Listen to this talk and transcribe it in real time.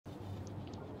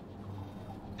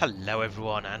Hello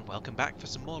everyone and welcome back for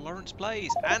some more Laurence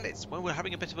Plays, and it's when we're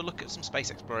having a bit of a look at some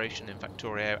space exploration in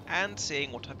Factorio and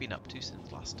seeing what I've been up to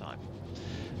since last time.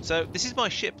 So this is my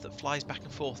ship that flies back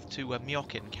and forth to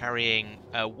Miochin, carrying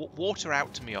water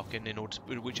out to Miochin in order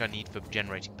to, which I need for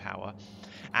generating power,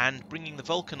 and bringing the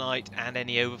vulcanite and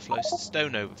any overflow,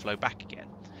 stone overflow back again.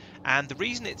 And the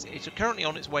reason it's currently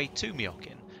on its way to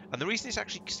Miochin, and the reason it's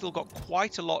actually still got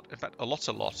quite a lot, in fact a lot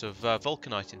of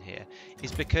vulcanite in here,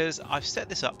 is because I've set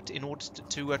this up in order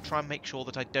to try and make sure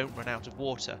that I don't run out of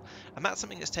water. And that's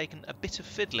something that's taken a bit of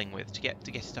fiddling with to get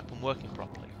it up and working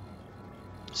properly.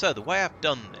 So the way I've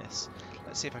done this,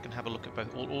 let's see if I can have a look at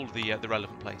both all of the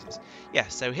relevant places.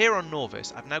 Yes, so here on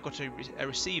Norvis, I've now got a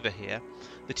receiver here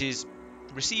that is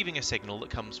receiving a signal that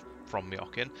comes from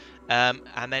Miochin,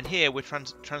 and then here we're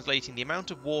translating the amount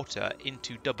of water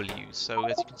into W's. So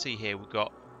as you can see here, we've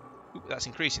got that's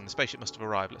increasing. The spaceship must have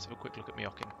arrived. Let's have a quick look at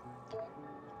Miochin.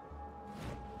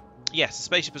 Yes, the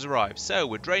spaceship has arrived. So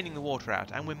we're draining the water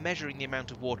out, and we're measuring the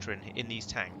amount of water in these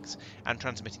tanks and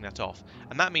transmitting that off.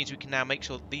 And that means we can now make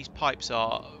sure that these pipes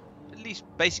are at least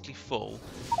basically full.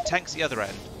 Tanks at the other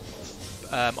end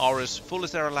are as full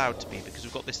as they're allowed to be, because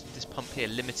we've got this pump here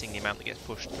limiting the amount that gets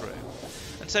pushed through.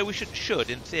 And so we should,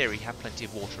 in theory, have plenty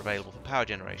of water available for power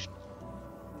generation.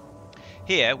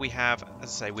 Here we have,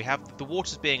 as I say, we have the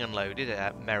water's being unloaded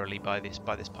merrily by this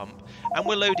pump, and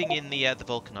we're loading in the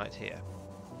vulcanite here.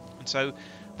 And so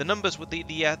the numbers with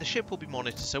the ship will be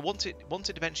monitored. So once it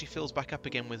eventually fills back up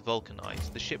again with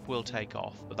vulcanite, the ship will take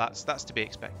off. But that's to be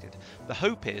expected. The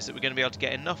hope is that we're going to be able to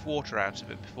get enough water out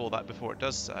of it before it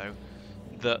does so,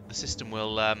 that the system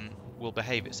will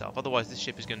behave itself. Otherwise, this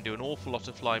ship is going to do an awful lot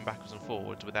of flying backwards and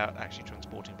forwards without actually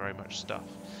transporting very much stuff.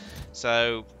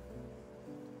 So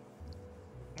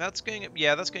that's going up.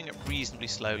 Yeah, that's going up reasonably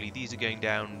slowly. These are going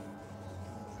down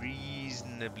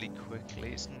reasonably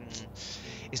quickly.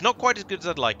 It's not quite as good as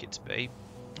I'd like it to be,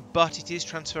 but it is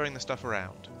transferring the stuff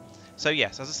around. So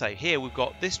yes, as I say, here we've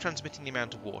got this transmitting the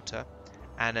amount of water,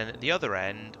 and then at the other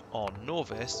end on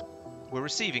Norvis, we're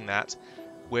receiving that.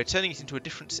 We're turning it into a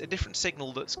different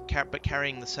signal that's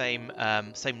carrying the same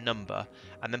number,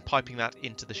 and then piping that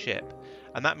into the ship.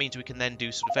 And that means we can then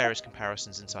do sort of various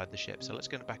comparisons inside the ship. So let's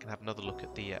go back and have another look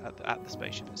at the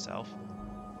spaceship itself.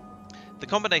 The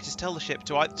combinators tell the ship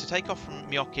to take off from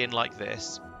Miochin like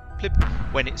this,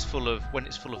 when it's full of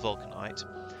vulcanite,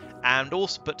 and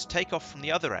also but to take off from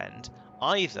the other end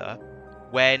either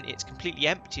when it's completely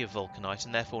empty of vulcanite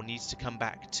and therefore needs to come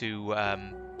back to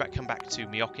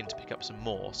Miochin to pick up some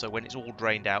more. So when it's all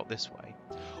drained out this way,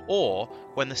 or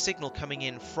when the signal coming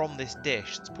in from this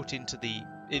dish that's put into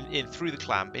through the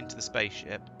clamp into the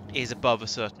spaceship is above a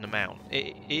certain amount.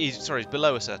 Is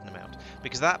below a certain amount,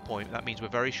 because at that point that means we're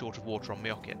very short of water on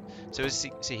Miochin. So as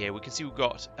you see here, we can see we've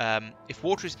got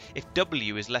if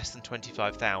W is less than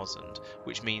 25,000,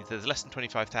 which means there's less than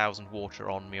 25,000 water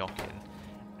on Miochin,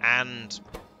 and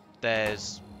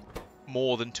there's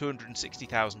more than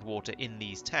 260,000 water in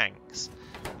these tanks,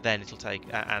 then it'll take,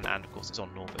 and of course it's on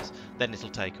Norvis, then it'll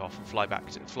take off and fly back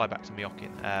to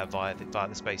Miochin via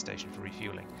the space station for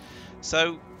refueling.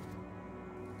 So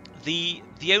the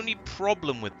only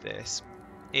problem with this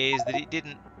is that it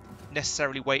didn't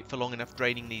necessarily wait for long enough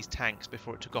draining these tanks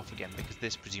before it took off again, because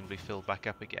this presumably filled back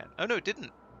up again. Oh no, it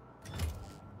didn't.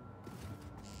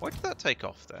 Why did that take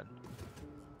off then?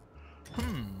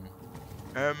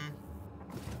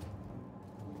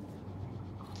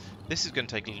 This is going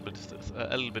to take a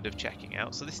little bit of checking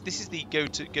out. So this is the go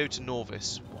to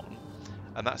Norvis one,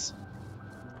 and that's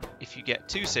if you get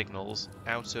two signals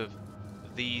out of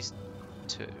these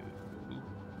two,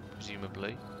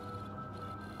 presumably.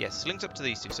 Yes, it's linked up to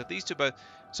these two. So these two both.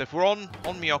 So if we're on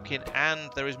Miochin and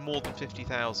there is more than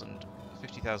 50,000.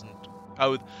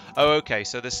 Oh, okay.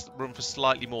 So there's room for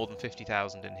slightly more than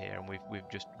 50,000 in here, and we've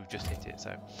just hit it.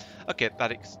 So, okay,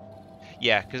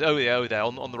 yeah, because there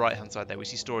on the right hand side there we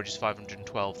see storage is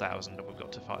 512,000, and we've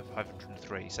got to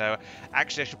 503. So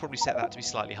actually I should probably set that to be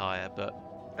slightly higher, but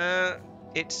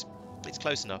it's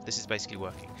close enough. This is basically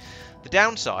working. The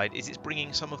downside is it's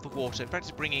bringing some of the water. In fact,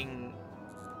 it's bringing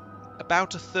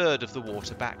about a third of the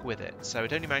water back with it, so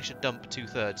it only managed to dump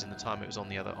 2/3 in the time it was on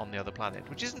the other planet,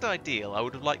 which isn't ideal. I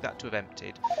would have liked that to have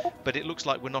emptied, but it looks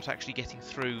like we're not actually getting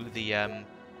through the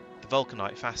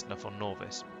vulcanite fast enough on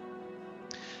Norvis.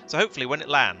 So hopefully, when it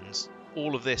lands,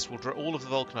 all of the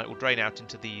vulcanite will drain out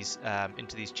into these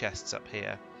chests up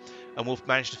here, and we'll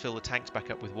manage to fill the tanks back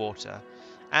up with water,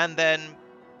 and then,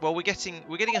 well, we're getting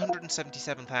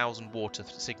 177,000 water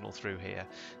signal through here,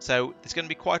 so it's going to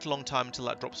be quite a long time until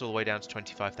that drops all the way down to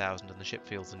 25,000 and the ship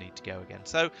feels the need to go again.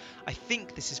 So I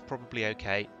think this is probably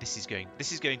okay. This is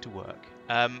going to work.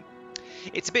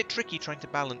 It's a bit tricky trying to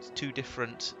balance two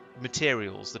different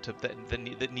materials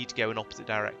that need to go in opposite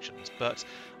directions, but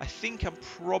I think I'm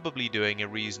probably doing a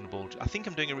reasonable. I think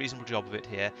I'm doing a reasonable job of it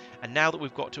here. And now that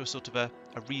we've got to a sort of a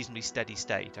reasonably steady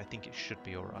state, I think it should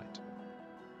be all right.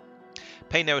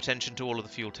 Pay no attention to all of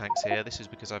the fuel tanks here. This is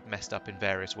because I've messed up in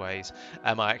various ways.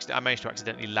 I managed to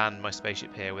accidentally land my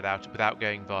spaceship here without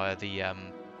going via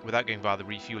the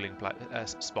refueling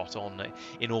spot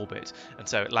in orbit, and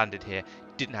so it landed here.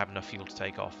 Didn't have enough fuel to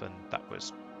take off, and that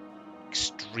was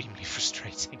extremely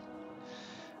frustrating.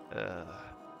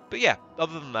 But yeah,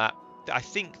 other than that, I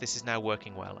think this is now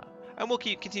working well now, and we'll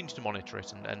continue to monitor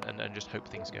it and just hope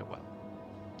things go well.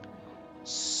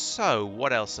 So,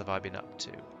 what else have I been up to?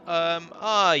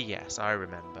 Yes, I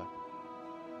remember.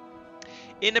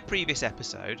 In a previous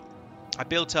episode, I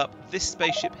built up this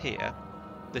spaceship here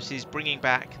that is bringing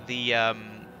back the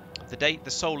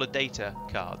solar data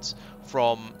cards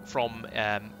from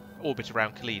orbit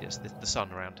around Calidus, the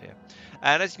sun around here.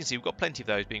 And as you can see, we've got plenty of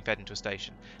those being fed into a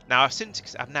station. Now,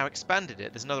 I've now expanded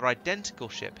it. There's another identical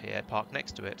ship here parked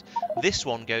next to it. This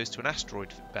one goes to an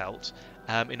asteroid belt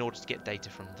in order to get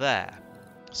data from there.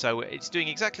 So it's doing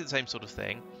exactly the same sort of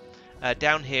thing.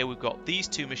 Down here we've got these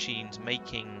two machines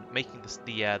making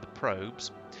the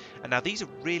probes, and now these are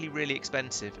really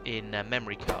expensive in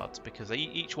memory cards, because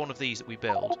each one of these that we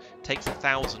build takes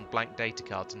 1,000 blank data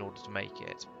cards in order to make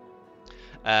it.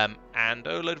 And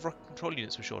a load of rocket control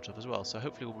units we're short of as well, so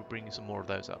hopefully we'll be bringing some more of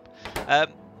those up.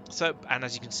 And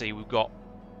as you can see, we've got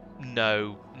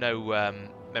no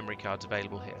memory cards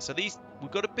available here. So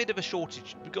we've got a bit of a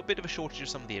shortage. We've got a bit of a shortage of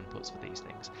some of the inputs for these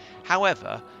things.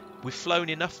 However, we've flown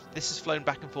enough. This has flown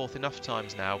back and forth enough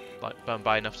times now.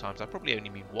 By enough times, I probably only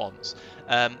mean once.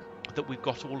 That we've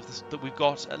got all of this. That we've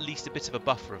got at least a bit of a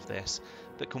buffer of this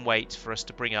that can wait for us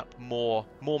to bring up more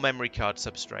memory card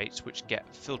substrates, which get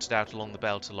filtered out along the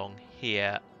belt along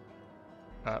here,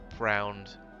 up round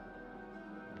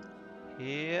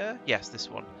here. Yes, this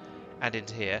one, and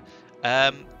into here.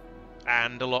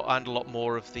 And a lot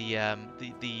more of the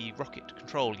rocket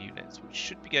control units, which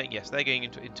should be going. Yes, they're going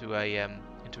into a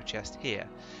chest here.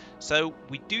 So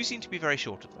we do seem to be very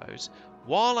short of those.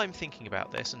 While I'm thinking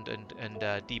about this and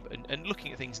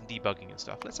looking at things and debugging and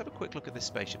stuff, let's have a quick look at this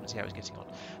spaceship and see how it's getting on.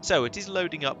 So it is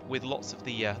loading up with lots of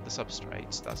the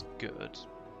substrates. That's good.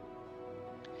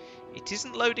 It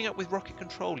isn't loading up with rocket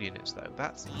control units though.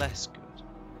 That's less good.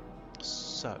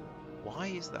 So why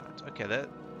is that? Okay, there's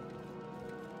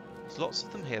lots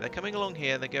of them here. They're coming along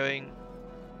here. They're going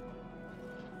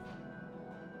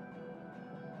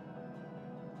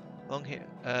along here,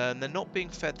 and they're not being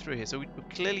fed through here. So we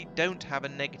clearly don't have a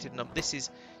negative number. This is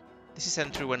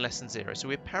sent through when less than 0. So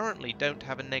we apparently don't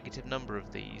have a negative number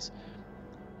of these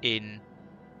in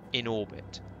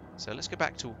orbit. So let's go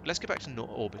back to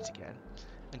orbit again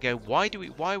and go. Why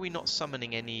are we not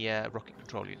summoning any rocket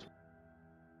control units?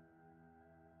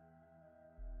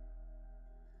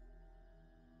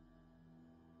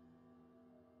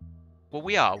 Well,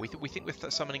 we are. We think we're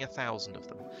summoning 1,000 of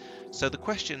them. So the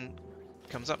question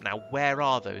comes up now: where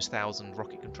are those 1,000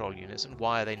 rocket control units, and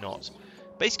why are they not?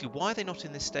 Basically, why are they not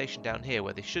in this station down here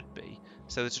where they should be,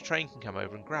 so that a train can come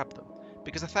over and grab them?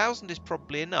 Because 1,000 is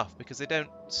probably enough, because they don't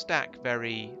stack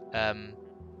very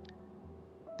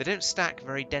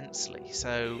densely.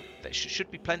 So there should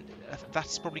be plenty.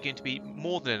 That's probably going to be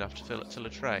more than enough to fill a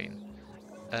train.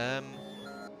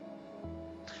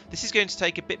 This is going to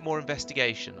take a bit more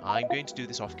investigation. I'm going to do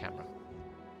this off camera.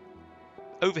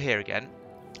 Over here again,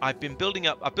 I've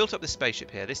built up this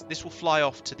spaceship here. This will fly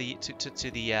off to the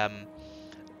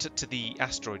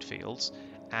asteroid fields,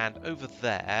 and over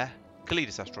there,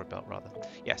 Calidus asteroid belt rather.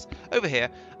 Yes, over here,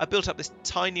 I built up this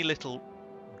tiny little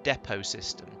depot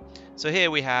system. So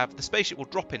here we have the spaceship will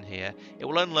drop in here. It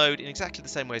will unload in exactly the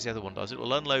same way as the other one does. It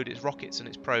will unload its rockets and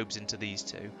its probes into these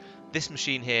two. This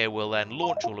machine here will then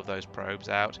launch all of those probes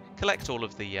out, collect all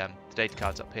of the data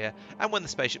cards up here, and when the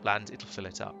spaceship lands, it'll fill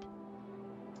it up.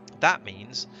 That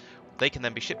means they can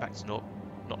then be shipped back to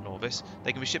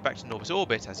They can be shipped back to Norvis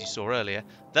orbit, as you saw earlier.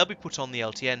 They'll be put on the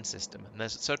LTN system,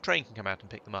 and so a train can come out and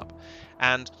pick them up.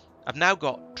 And I've now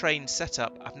got trains set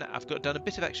up. I've done a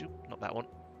bit of extra, not that one.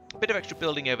 A bit of extra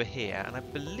building over here, and I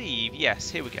believe, yes,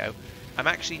 here we go. I'm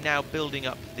actually now building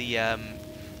up the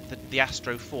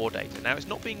Astro 4 data. Now, it's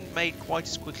not being made quite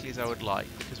as quickly as I would like,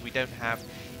 because we don't have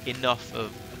enough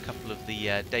of a couple of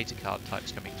the data card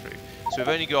types coming through. So we've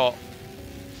only got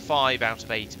 5 out of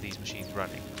 8 of these machines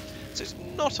running. So it's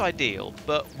not ideal,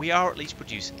 but we are at least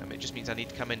producing them. It just means I need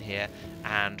to come in here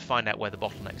and find out where the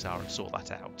bottlenecks are and sort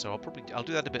that out. So I'll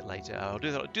do that a bit later. I'll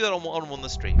do that on one of the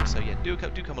streams. So yeah, do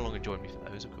come along and join me for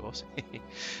those, of course.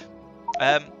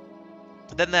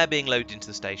 Then they're being loaded into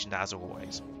the station as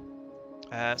always.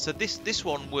 So this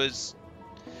one was,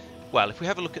 well, if we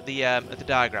have a look at the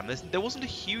diagram, there wasn't a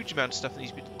huge amount of stuff that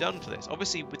needs to be done for this.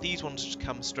 Obviously, with these ones just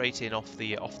come straight in off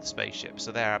the spaceship,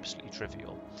 so they're absolutely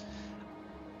trivial.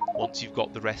 Once you've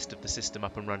got the rest of the system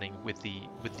up and running with the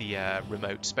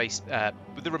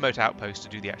remote outpost to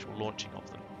do the actual launching of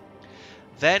them.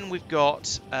 Then we've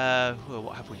got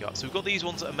what have we got? So we've got these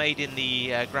ones that are made in the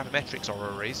gravimetrics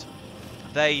orreries.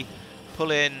 They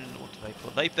pull in, what do they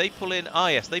pull? They pull in,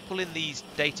 yes, they pull in these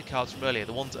data cards from earlier,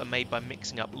 the ones that are made by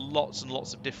mixing up lots and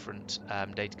lots of different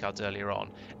data cards earlier on,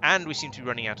 and we seem to be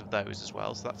running out of those as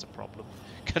well, so that's a problem.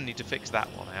 Gonna need to fix that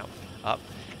one up.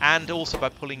 And also by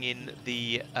pulling in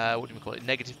the what do we call it?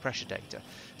 Negative pressure data.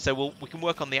 So we can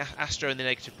work on the Astro and the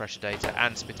negative pressure data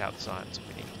and spit out the science if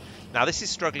we need. Now this is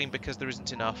struggling because there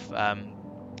isn't enough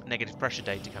negative pressure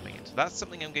data coming in. So that's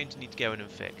something I'm going to need to go in and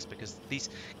fix, because these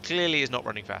clearly is not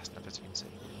running fast enough, as you can see.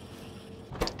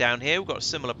 Down here we've got a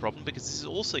similar problem because this is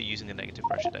also using the negative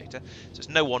pressure data, so it's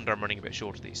no wonder I'm running a bit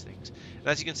short of these things. And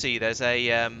as you can see, there's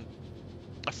a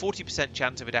 40%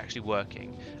 chance of it actually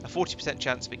working, a 40%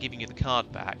 chance of it giving you the card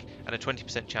back, and a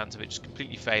 20% chance of it just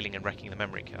completely failing and wrecking the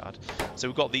memory card. So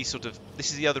we've got these sort of,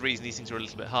 this is the other reason these things are a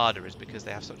little bit harder, is because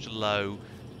they have such a low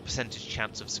percentage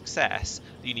chance of success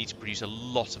that you need to produce a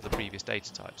lot of the previous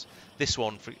data types. This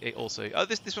one, it also,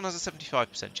 this one has a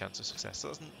 75% chance of success.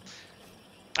 So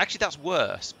actually that's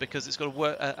worse, because it's got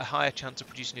a higher chance of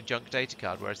producing a junk data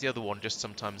card, whereas the other one just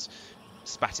sometimes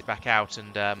spat it back out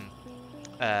and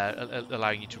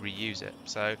allowing you to reuse it.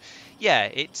 So yeah,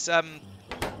 it's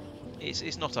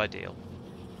not ideal.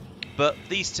 But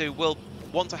these two will,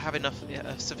 once I have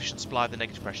a sufficient supply of the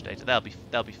negative pressure data,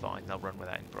 they'll be fine. They'll run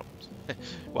without any problems.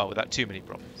 Well, without too many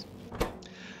problems.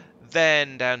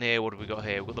 Then down here, what have we got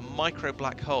here? We've got the micro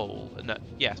black hole. No,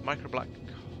 yes, micro black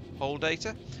hole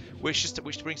data, which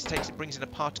brings in a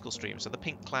particle stream. So the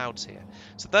pink clouds here.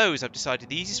 So those, I've decided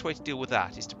the easiest way to deal with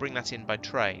that is to bring that in by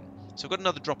train. So I've got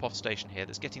another drop-off station here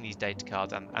that's getting these data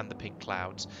cards and the pink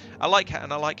clouds. I like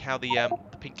how the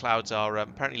pink clouds are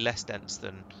apparently less dense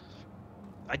than.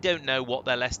 I don't know what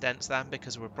they're less dense than,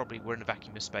 because we're in a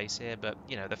vacuum of space here, but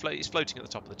you know it's floating at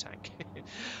the top of the tank.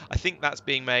 I think that's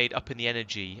being made up in the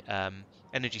energy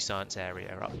science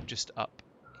area, just up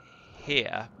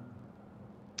here.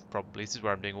 Probably this is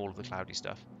where I'm doing all of the cloudy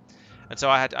stuff. And so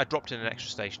I dropped in an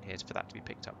extra station here for that to be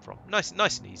picked up from. Nice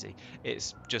and easy.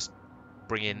 It's just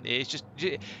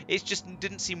it just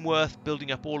didn't seem worth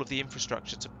building up all of the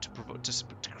infrastructure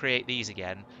to create these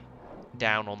again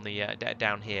down on the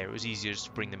down here. It was easier just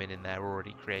to bring them in their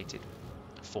already created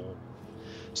form.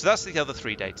 So that's the other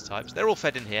three data types. They're all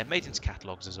fed in here, made into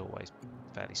catalogs as always.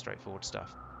 Fairly straightforward stuff.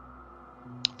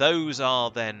 Those are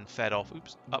then fed off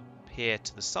up here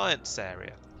to the science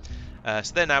area.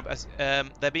 So they're now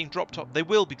they're being dropped off. They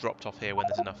will be dropped off here when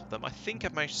there's enough of them. I think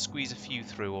I've managed to squeeze a few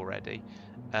through already.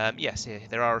 Yes, here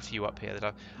there are a few up here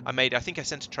that I made. I think I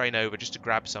sent a train over just to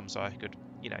grab some so I could,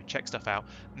 check stuff out,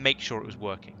 make sure it was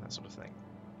working, that sort of thing.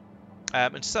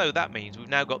 And so that means we've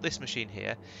now got this machine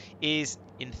here is,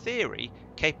 in theory,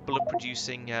 capable of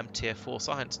producing Tier 4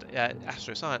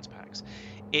 Astro Science packs.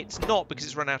 It's not, because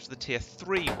it's run out of the Tier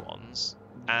 3 ones,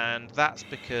 and that's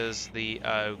because the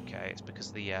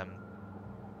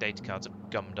data cards are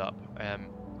gummed up.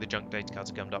 The junk data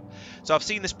cards are gummed up. So I've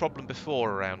seen this problem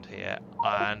before around here,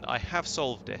 and I have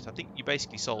solved it. I think you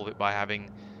basically solve it by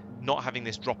not having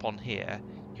this drop on here.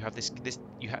 You have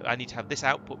I need to have this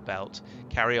output belt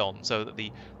carry on, so that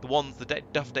the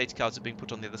duff data cards that are being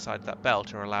put on the other side of that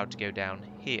belt are allowed to go down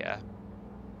here.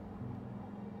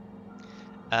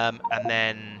 And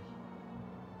then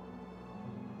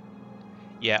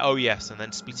and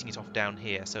then splitting it off down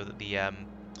here so that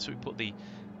so we put the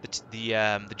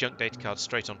junk data cards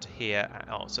straight onto here,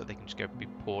 so they can just be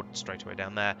poured straight away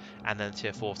down there, and then the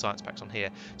Tier 4 science packs on here.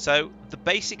 So the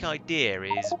basic idea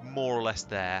is more or less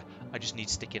there. I just need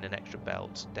to stick in an extra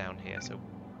belt down here. So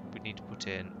we need to put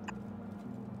in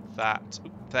that.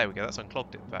 Ooh, there we go. That's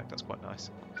unclogged it. In fact, that's quite nice.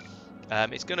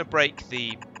 It's going to break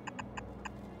the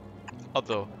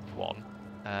other one.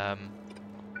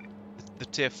 The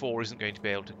Tier 4 isn't going to be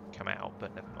able to come out,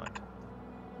 but never mind.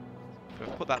 So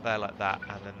put that there like that,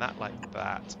 and then that like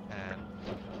that,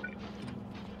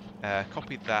 and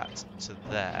copy that to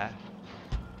there,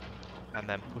 and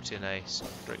then put in a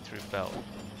straight through belt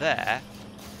there.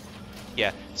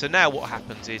 Yeah. So now what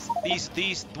happens is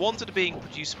the ones that are being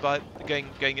produced by going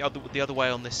the other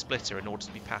way on this splitter in order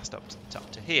to be passed up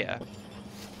to here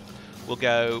will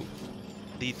go.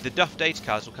 The duff data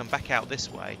cards will come back out this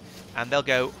way, and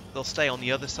they'll stay on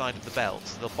the other side of the belt.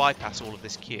 So they'll bypass all of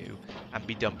this queue and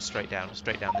be dumped straight down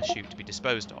the chute to be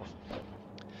disposed of.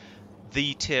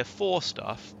 The tier 4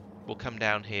 stuff will come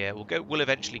down here. We'll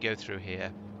eventually go through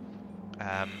here.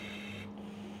 I'm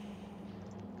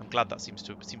glad that seems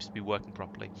to be working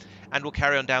properly. And we'll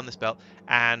carry on down this belt,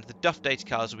 and the Duff data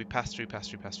cards will be passed through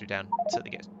down. It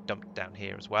certainly gets dumped down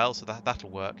here as well, so that'll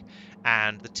work.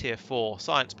 And the tier 4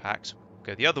 science packs will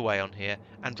go the other way on here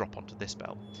and drop onto this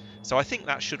belt. So I think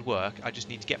that should work. I just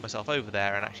need to get myself over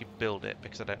there and actually build it,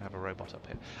 because I don't have a robot up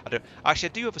here. I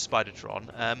do have a Spidertron.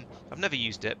 I've never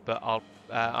used it, but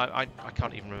I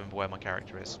can't even remember where my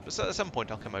character is. But at some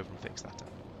point I'll come over and fix that up.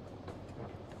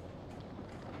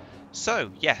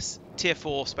 So, yes, Tier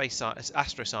 4 space science,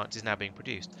 Astro science is now being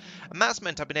produced. And that's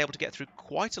meant I've been able to get through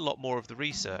quite a lot more of the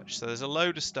research. So there's a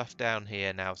load of stuff down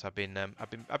here now. So I've been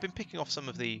picking off some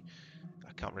of the...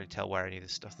 I can't really tell where any of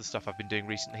the stuff I've been doing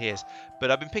recently is,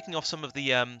 but I've been picking off some of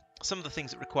the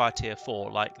things that require Tier 4,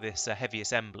 like this heavy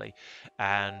assembly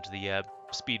and the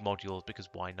speed modules, because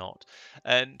why not?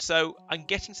 And so I'm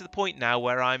getting to the point now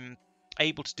where I'm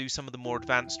able to do some of the more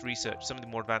advanced research, some of the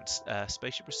more advanced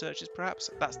spaceship researches, perhaps.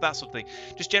 That's that sort of thing.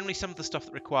 Just generally some of the stuff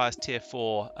that requires Tier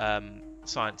 4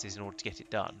 sciences in order to get it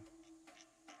done.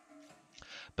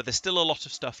 But there's still a lot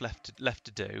of stuff left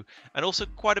to do, and also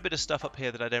quite a bit of stuff up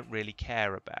here that I don't really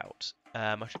care about.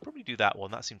 I should probably do that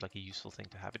one. That seems like a useful thing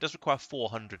to have. It does require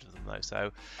 400 of them though,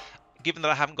 so given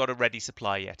that I haven't got a ready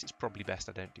supply yet, it's probably best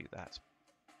I don't do that.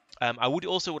 I would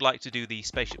like to do the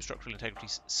Spaceship Structural Integrity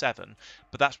 7,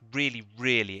 but that's really,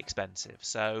 really expensive.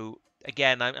 So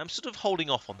again, I'm sort of holding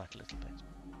off on that a little bit.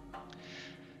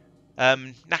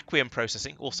 Naquium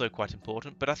processing, also quite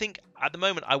important, but I think at the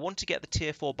moment I want to get the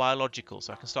Tier 4 biological,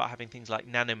 so I can start having things like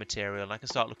nanomaterial, and I can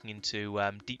start looking into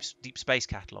deep space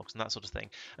catalogues and that sort of thing,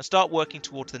 and start working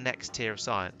towards the next tier of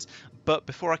science. But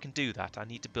before I can do that, I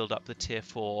need to build up the Tier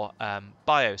 4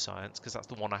 bioscience, because that's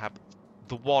the one I have.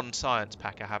 The one science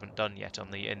pack I haven't done yet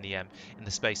on in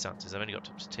the space sciences. I've only got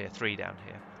to Tier 3 down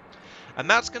here, and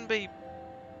that's going to be.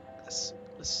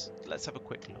 Let's have a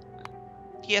quick look.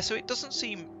 Yeah, so it doesn't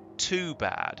seem too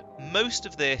bad. Most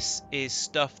of this is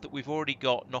stuff that we've already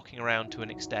got knocking around to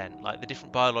an extent, like the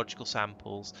different biological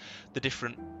samples, the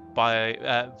different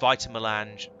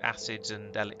vitamelange acids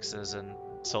and elixirs and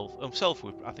sulfur.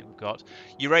 I think we've got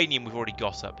uranium. We've already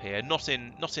got up here, not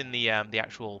in the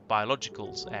actual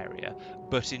biologicals area,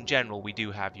 but in general we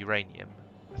do have uranium.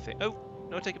 I think. Oh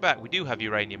no, I take it back. We do have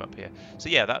uranium up here. So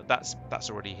yeah, that's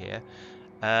already here.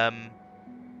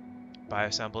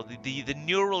 Biosample. The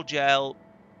neural gel,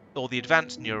 or the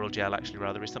advanced neural gel actually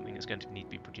rather, is something that's going to need to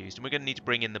be produced, and we're going to need to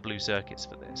bring in the blue circuits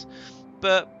for this.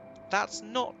 But that's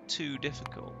not too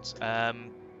difficult. I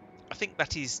think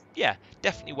that is, yeah,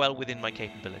 definitely well within my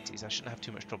capabilities. I shouldn't have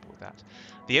too much trouble with that.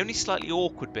 The only slightly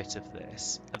awkward bit of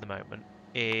this at the moment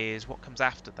is what comes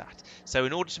after that. So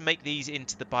in order to make these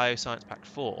into the Bioscience Pack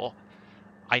 4,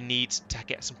 I need to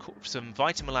get some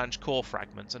vitamelange core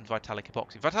fragments and vitalic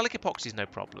epoxy. Vitalic epoxy is no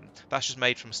problem. That's just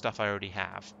made from stuff I already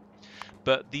have.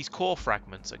 But these core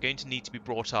fragments are going to need to be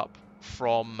brought up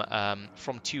from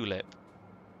Tulip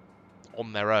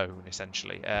on their own,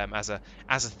 essentially, as a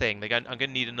thing. I'm going to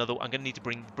need another. I'm going to need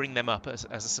to bring them up as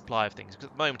a supply of things, because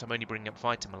at the moment I'm only bringing up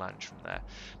vitamelange from there.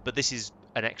 But this is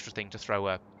an extra thing to throw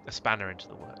a spanner into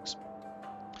the works.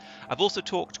 I've also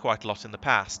talked quite a lot in the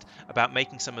past about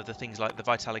making some of the things like the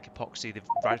vitalic epoxy, the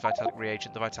vitalic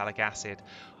reagent, the vitalic acid,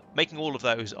 making all of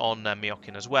those on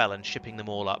Miochin as well, and shipping them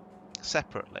all up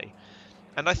separately.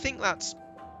 And I think that's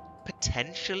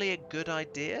potentially a good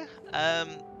idea.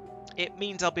 It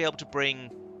means I'll be able to bring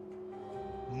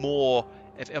more.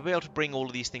 I'll be able to bring all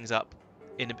of these things up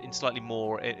in a slightly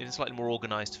more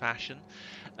organised fashion.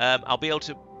 I'll be able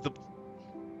to.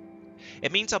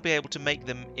 It means I'll be able to make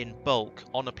them in bulk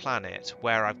on a planet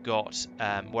where I've got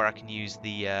where I can use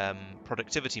the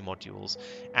productivity modules,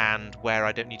 and where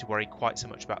I don't need to worry quite so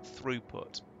much about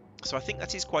throughput. So I think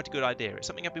that is quite a good idea. It's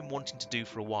something I've been wanting to do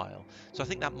for a while. So I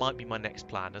think that might be my next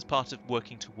plan as part of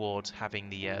working towards having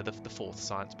the fourth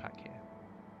science pack here.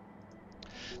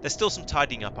 There's still some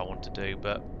tidying up I want to do,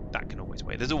 but that can always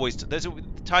wait.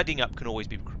 Tidying up can always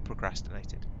be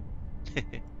procrastinated.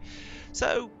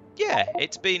 So yeah,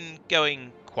 it's been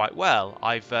going quite well.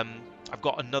 I've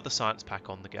got another science pack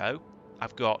on the go.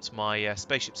 I've got my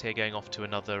spaceships here going off to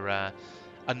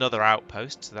another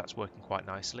outpost, so that's working quite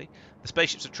nicely. The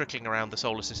spaceships are trickling around the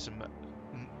solar system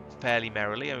fairly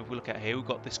merrily. I mean, if we look at here, we've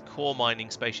got this core mining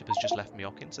spaceship has just left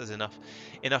Miochin, so there's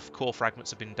enough core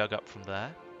fragments have been dug up from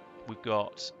there. We've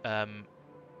got that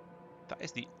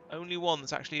is the only one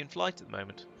that's actually in flight at the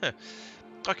moment. Huh.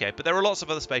 Okay, but there are lots of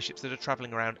other spaceships that are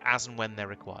travelling around as and when they're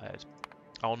required.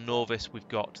 On Norvis, we've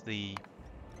got the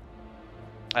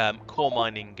core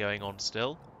mining going on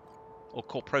still, or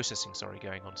core processing, sorry,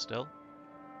 going on still.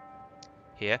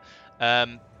 here.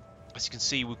 As you can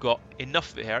see, we've got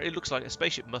enough of it here. It looks like a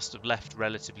spaceship must have left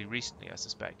relatively recently, I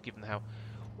suspect, given how...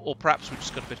 Or perhaps we've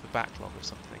just got a bit of a backlog or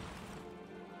something.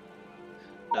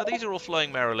 No, these are all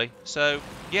flowing merrily. So,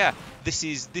 yeah, this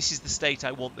is the state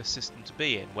I want this system to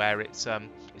be in, where it's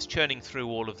churning through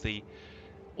all of the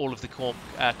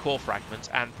core fragments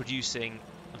and producing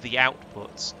the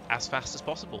outputs as fast as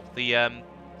possible.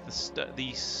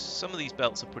 Some of these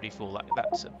belts are pretty full,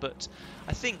 but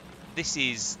I think this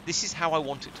is how I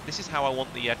want it. This is how I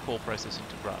want the core processing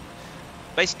to run.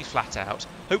 Basically flat out.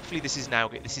 Hopefully this is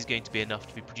going to be enough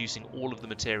to be producing all of the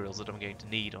materials that I'm going to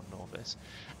need on Norvis.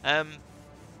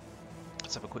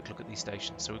 Let's have a quick look at these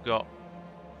stations. So we've got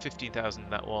 15,000 in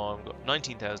that one, we've got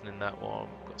 19,000 in that one,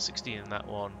 we've got 16 in that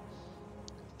one,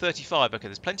 35. Okay,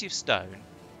 there's plenty of stone.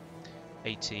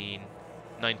 18,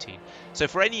 19. So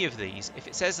for any of these, if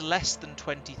it says less than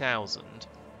 20,000,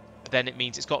 then it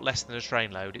means it's got less than a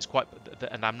train load.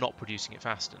 And I'm not producing it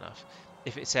fast enough.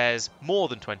 If it says more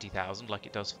than 20,000, like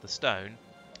it does for the stone,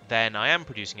 then I am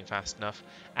producing it fast enough,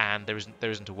 and there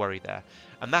isn't a worry there.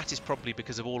 And that is probably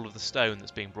because of all of the stone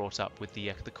that's being brought up with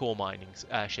the core mining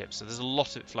ships. So there's a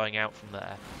lot of it flowing out from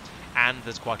there, and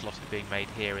there's quite a lot of it being made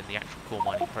here in the actual core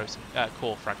mining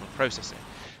core fragment processing.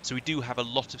 So we do have a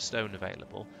lot of stone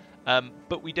available,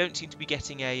 but we don't seem to be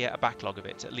getting a backlog of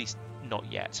it, at least not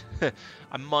yet.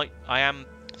 I am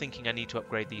thinking I need to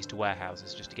upgrade these to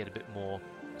warehouses just to get a bit more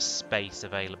space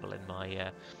available in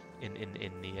my in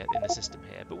the system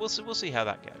here, but we'll see how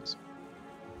that goes.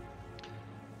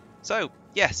 So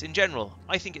yes, in general,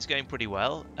 I think it's going pretty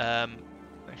well.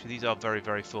 Actually, these are very,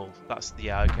 very full. That's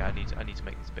the okay. I need to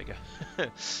make these bigger.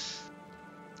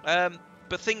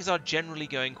 But things are generally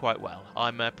going quite well.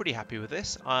 I'm pretty happy with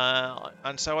this,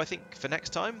 and so I think for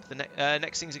next time, the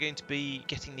next things are going to be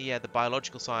getting the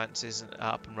biological sciences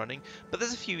up and running. But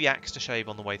there's a few yaks to shave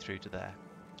on the way through to there.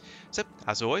 So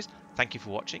as always, thank you for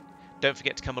watching. Don't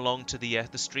forget to come along to the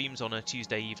streams on a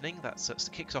Tuesday evening. That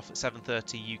kicks off at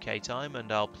 7:30 UK time,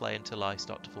 and I'll play until I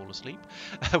start to fall asleep,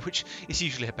 which is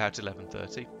usually about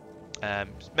 11:30.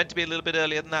 It's meant to be a little bit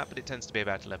earlier than that, but it tends to be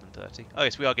about 11:30. Oh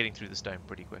yes, we are getting through the stone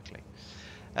pretty quickly.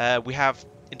 We have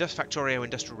Factorio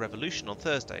Industrial Revolution on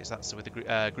Thursdays. That's with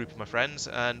a group of my friends,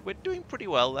 and we're doing pretty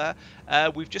well there.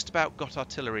 We've just about got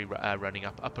artillery running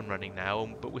up and running now,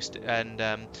 but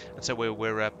so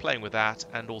we're playing with that,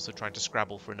 and also trying to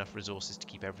scrabble for enough resources to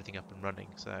keep everything up and running.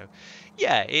 So,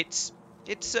 yeah, it's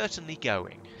certainly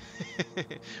going.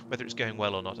 Whether it's going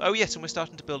well or not. Oh yes, and we're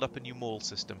starting to build up a new mall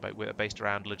system based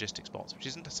around logistics bots, which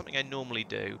isn't something I normally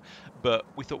do, but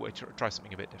we thought we'd try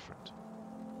something a bit different.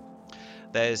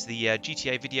 There's the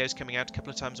GTA videos coming out a couple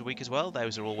of times a week as well.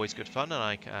 Those are always good fun, and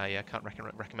I can't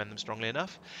recommend them strongly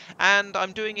enough. And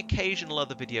I'm doing occasional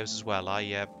other videos as well.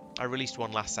 I released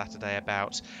one last Saturday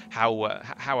about how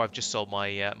I've just sold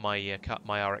my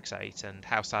RX-8 and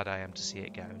how sad I am to see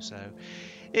it go. So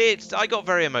I got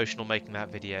very emotional making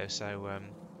that video. So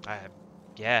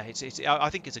yeah, I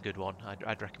think it's a good one.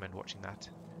 I'd recommend watching that.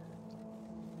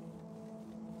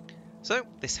 So,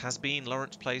 this has been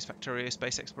Laurence Plays Factorio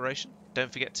Space Exploration.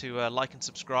 Don't forget to like and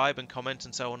subscribe and comment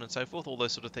and so on and so forth, all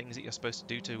those sort of things that you're supposed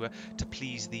to do to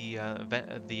please the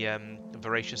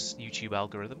voracious YouTube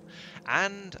algorithm.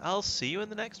 And I'll see you in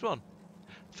the next one.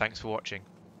 Thanks for watching.